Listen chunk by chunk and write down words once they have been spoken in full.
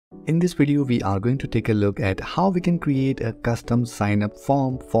In this video, we are going to take a look at how we can create a custom sign-up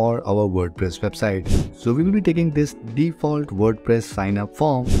form for our WordPress website. So we will be taking this default WordPress sign-up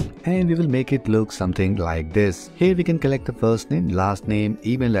form and we will make it look something like this. Here we can collect the first name, last name,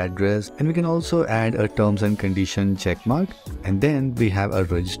 email address, and we can also add a terms and condition check mark, and then we have a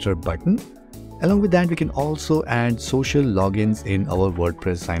register button. Along with that, we can also add social logins in our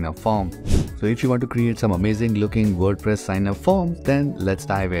WordPress sign-up form. So if you want to create some amazing looking WordPress sign-up forms, then let's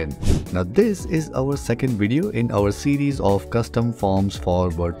dive in. Now this is our second video in our series of custom forms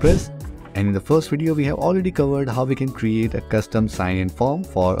for WordPress. And in the first video, we have already covered how we can create a custom sign-in form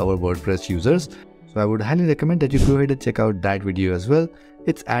for our WordPress users. So I would highly recommend that you go ahead and check out that video as well.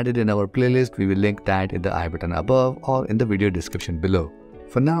 It's added in our playlist. We will link that in the I button above or in the video description below.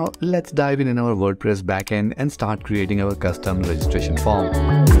 For now, let's dive in our WordPress backend and start creating our custom registration form.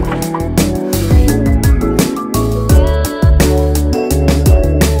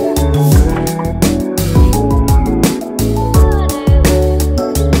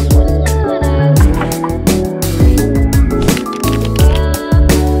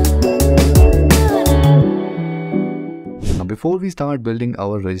 Now, before we start building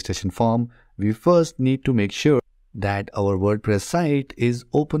our registration form, we first need to make sure that our WordPress site is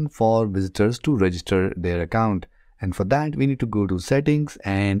open for visitors to register their account. And for that, we need to go to settings,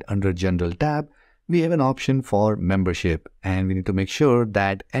 and under general tab, we have an option for membership, and we need to make sure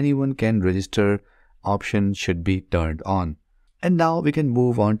that anyone can register option should be turned on. And now we can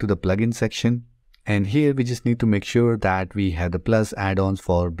move on to the plugin section. And here we just need to make sure that we have the plus add-ons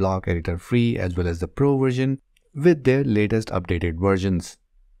for block editor free as well as the pro version with their latest updated versions.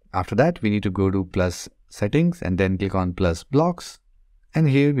 After that, we need to go to plus settings and then click on plus blocks, and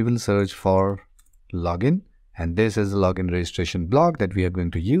here we will search for login, and this is the login registration block that we are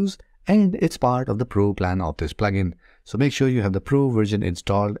going to use, and it's part of the pro plan of this plugin. So make sure you have the pro version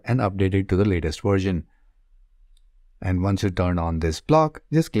installed and updated to the latest version. And once you turn on this block,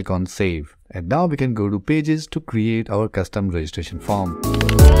 just click on save, and now we can go to pages to create our custom registration form.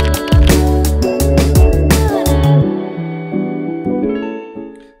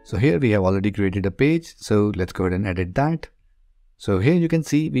 So here we have already created a page, so let's go ahead and edit that. So here you can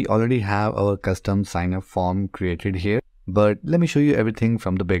see we already have our custom sign up form created here, but let me show you everything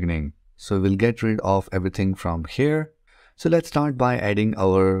from the beginning. So we'll get rid of everything from here. So let's start by adding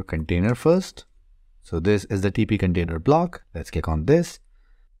our container first. So this is the TP container block. Let's click on this,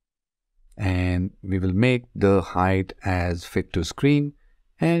 and we will make the height as fit to screen,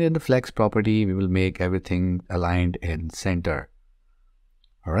 and in the flex property we will make everything aligned in center.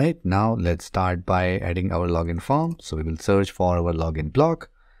 Alright, now let's start by adding our login form. So we will search for our login block,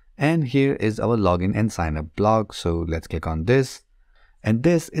 and here is our login and sign up block. So let's click on this, and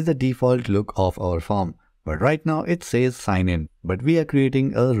this is the default look of our form. But right now it says sign in, but we are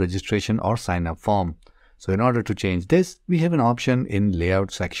creating a registration or sign up form. So in order to change this, we have an option in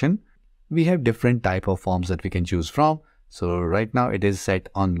layout section. We have different type of forms that we can choose from. So right now it is set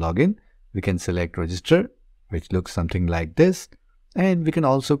on login. We can select register, which looks something like this. And we can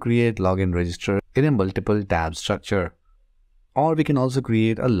also create login register in a multiple tab structure. Or we can also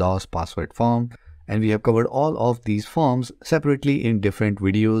create a lost password form. And we have covered all of these forms separately in different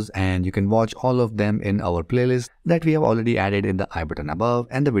videos, and you can watch all of them in our playlist that we have already added in the I button above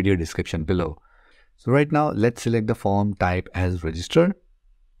and the video description below. So right now let's select the form type as register.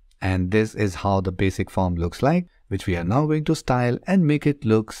 And this is how the basic form looks like, which we are now going to style and make it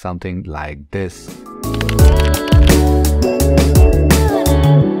look something like this.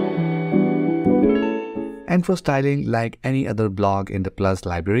 And for styling, like any other blog in the Plus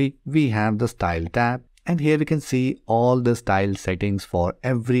library, we have the Style tab, and here we can see all the style settings for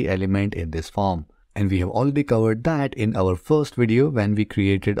every element in this form. And we have already covered that in our first video when we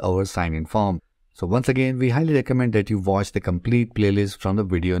created our sign-in form. So once again, we highly recommend that you watch the complete playlist from the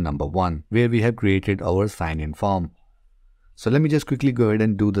video number 1, where we have created our sign-in form. So let me just quickly go ahead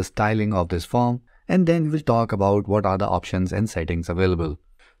and do the styling of this form, and then we'll talk about what are the options and settings available.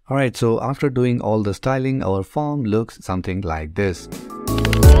 Alright, so after doing all the styling, our form looks something like this.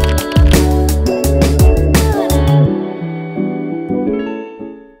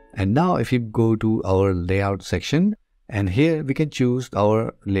 And now if you go to our layout section, and here we can choose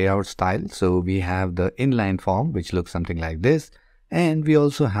our layout style. So we have the inline form, which looks something like this, and we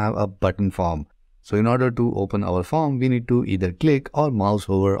also have a button form. So in order to open our form, we need to either click or mouse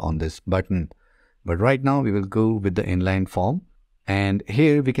over on this button. But right now we will go with the inline form. And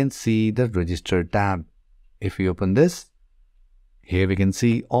here we can see the register tab. If we open this, here we can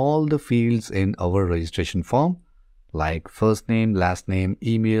see all the fields in our registration form, like first name, last name,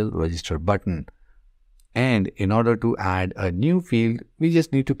 email, register button. And in order to add a new field, we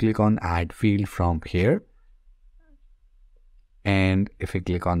just need to click on add field from here. And if we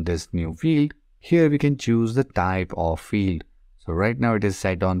click on this new field, here we can choose the type of field. So right now it is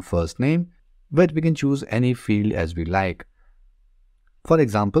set on first name, but we can choose any field as we like. For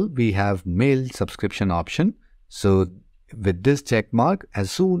example, we have mail subscription option. So with this check mark,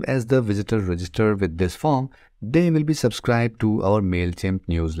 as soon as the visitor register with this form, they will be subscribed to our MailChimp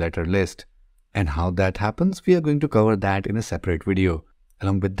newsletter list. And how that happens, we are going to cover that in a separate video.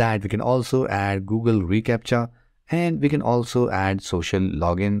 Along with that, we can also add Google reCAPTCHA, and we can also add social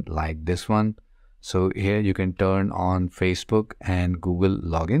login like this one. So here you can turn on Facebook and Google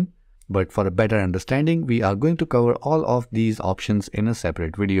login. But for a better understanding, we are going to cover all of these options in a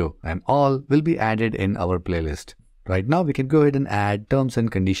separate video, and all will be added in our playlist. Right now, we can go ahead and add terms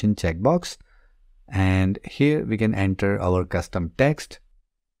and condition checkbox. And here we can enter our custom text,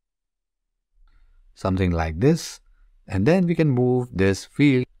 something like this. And then we can move this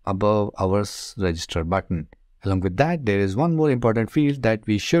field above our register button. Along with that, there is one more important field that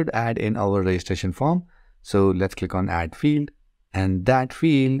we should add in our registration form. So let's click on add field. And that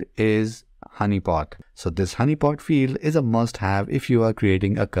field is honeypot. So this honeypot field is a must-have if you are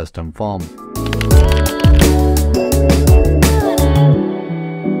creating a custom form.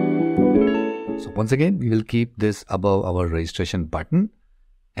 So once again, we will keep this above our registration button.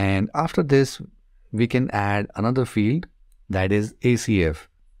 And after this, we can add another field that is ACF,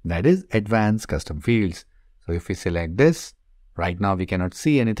 that is Advanced Custom Fields. So if we select this, right now we cannot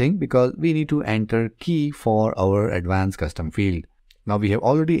see anything because we need to enter key for our Advanced Custom Field. Now we have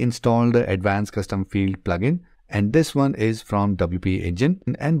already installed the Advanced Custom Field plugin, and this one is from WP Engine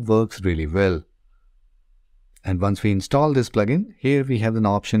and works really well. And once we install this plugin, here we have an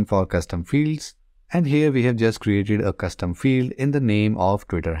option for custom fields, and here we have just created a custom field in the name of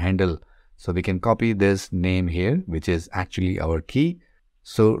Twitter handle. So we can copy this name here, which is actually our key.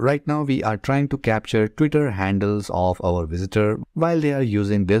 So right now we are trying to capture Twitter handles of our visitor while they are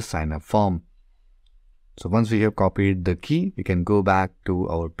using this sign up form. So once we have copied the key, we can go back to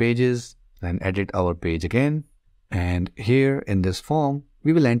our pages and edit our page again. And here in this form,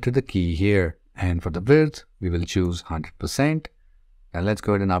 we will enter the key here. And for the width, we will choose 100%. Now let's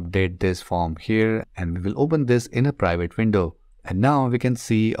go ahead and update this form here, and we will open this in a private window. And now we can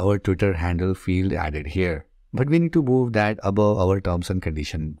see our Twitter handle field added here. But we need to move that above our terms and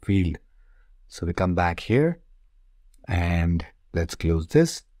condition field. So we come back here and let's close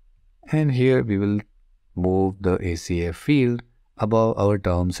this. And here we will move the ACF field above our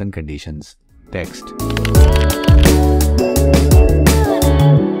terms and conditions text.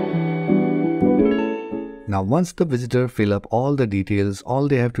 Now once the visitor fill up all the details, all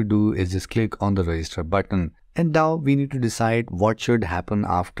they have to do is just click on the register button. And now we need to decide what should happen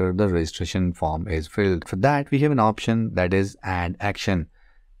after the registration form is filled. For that, we have an option that is add action.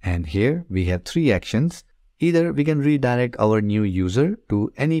 And here we have 3 actions. Either we can redirect our new user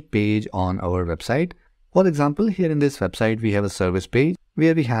to any page on our website. For example, here in this website, we have a service page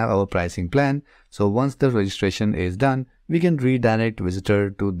where we have our pricing plan. So once the registration is done, we can redirect visitor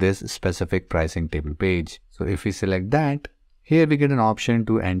to this specific pricing table page. So if we select that, here we get an option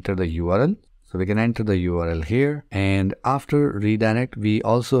to enter the URL. So we can enter the URL here, and after redirect, we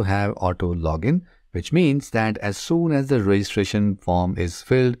also have auto login, which means that as soon as the registration form is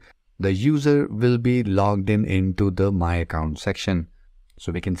filled, the user will be logged in into the My Account section.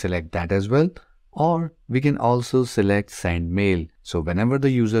 So we can select that as well, or we can also select send mail. So whenever the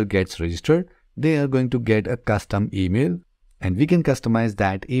user gets registered, they are going to get a custom email, and we can customize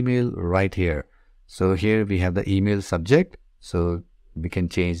that email right here. So here we have the email subject, so we can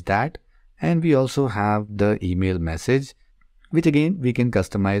change that. And we also have the email message, which again we can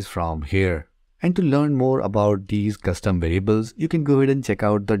customize from here. And to learn more about these custom variables, you can go ahead and check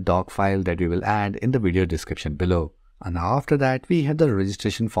out the doc file that we will add in the video description below. And now after that, we have the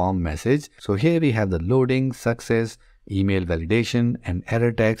registration form message. So here we have the loading, success, email validation, and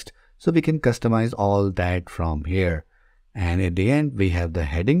error text. So we can customize all that from here. And at the end, we have the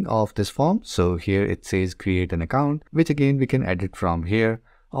heading of this form. So here it says create an account, which again we can edit from here,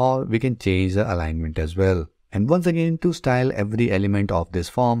 or we can change the alignment as well. And once again, to style every element of this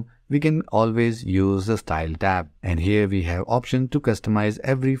form, we can always use the style tab. And here we have option to customize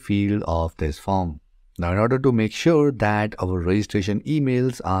every field of this form. Now in order to make sure that our registration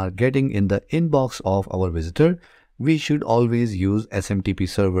emails are getting in the inbox of our visitor, we should always use SMTP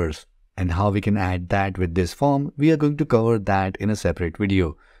servers. And how we can add that with this form, we are going to cover that in a separate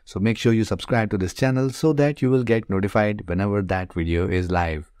video. So make sure you subscribe to this channel so that you will get notified whenever that video is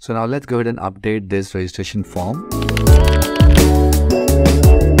live. So now let's go ahead and update this registration form.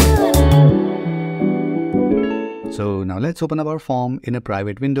 So now let's open up our form in a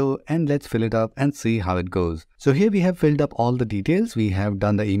private window and let's fill it up and see how it goes. So here we have filled up all the details. We have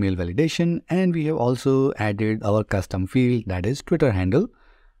done the email validation and we have also added our custom field, that is Twitter handle.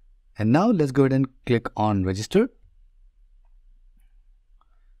 And now let's go ahead and click on register.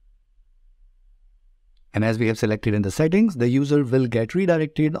 And as we have selected in the settings, the user will get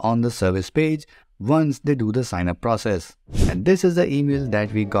redirected on the service page once they do the sign up process. And this is the email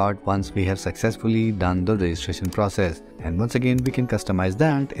that we got once we have successfully done the registration process. And once again, we can customize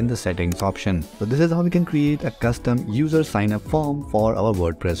that in the settings option. So this is how we can create a custom user sign up form for our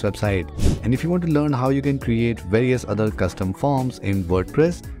WordPress website. And if you want to learn how you can create various other custom forms in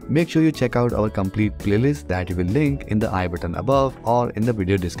WordPress, make sure you check out our complete playlist that you will link in the I button above or in the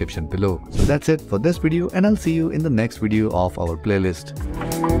video description below. So that's it for this video, and I'll see you in the next video of our playlist.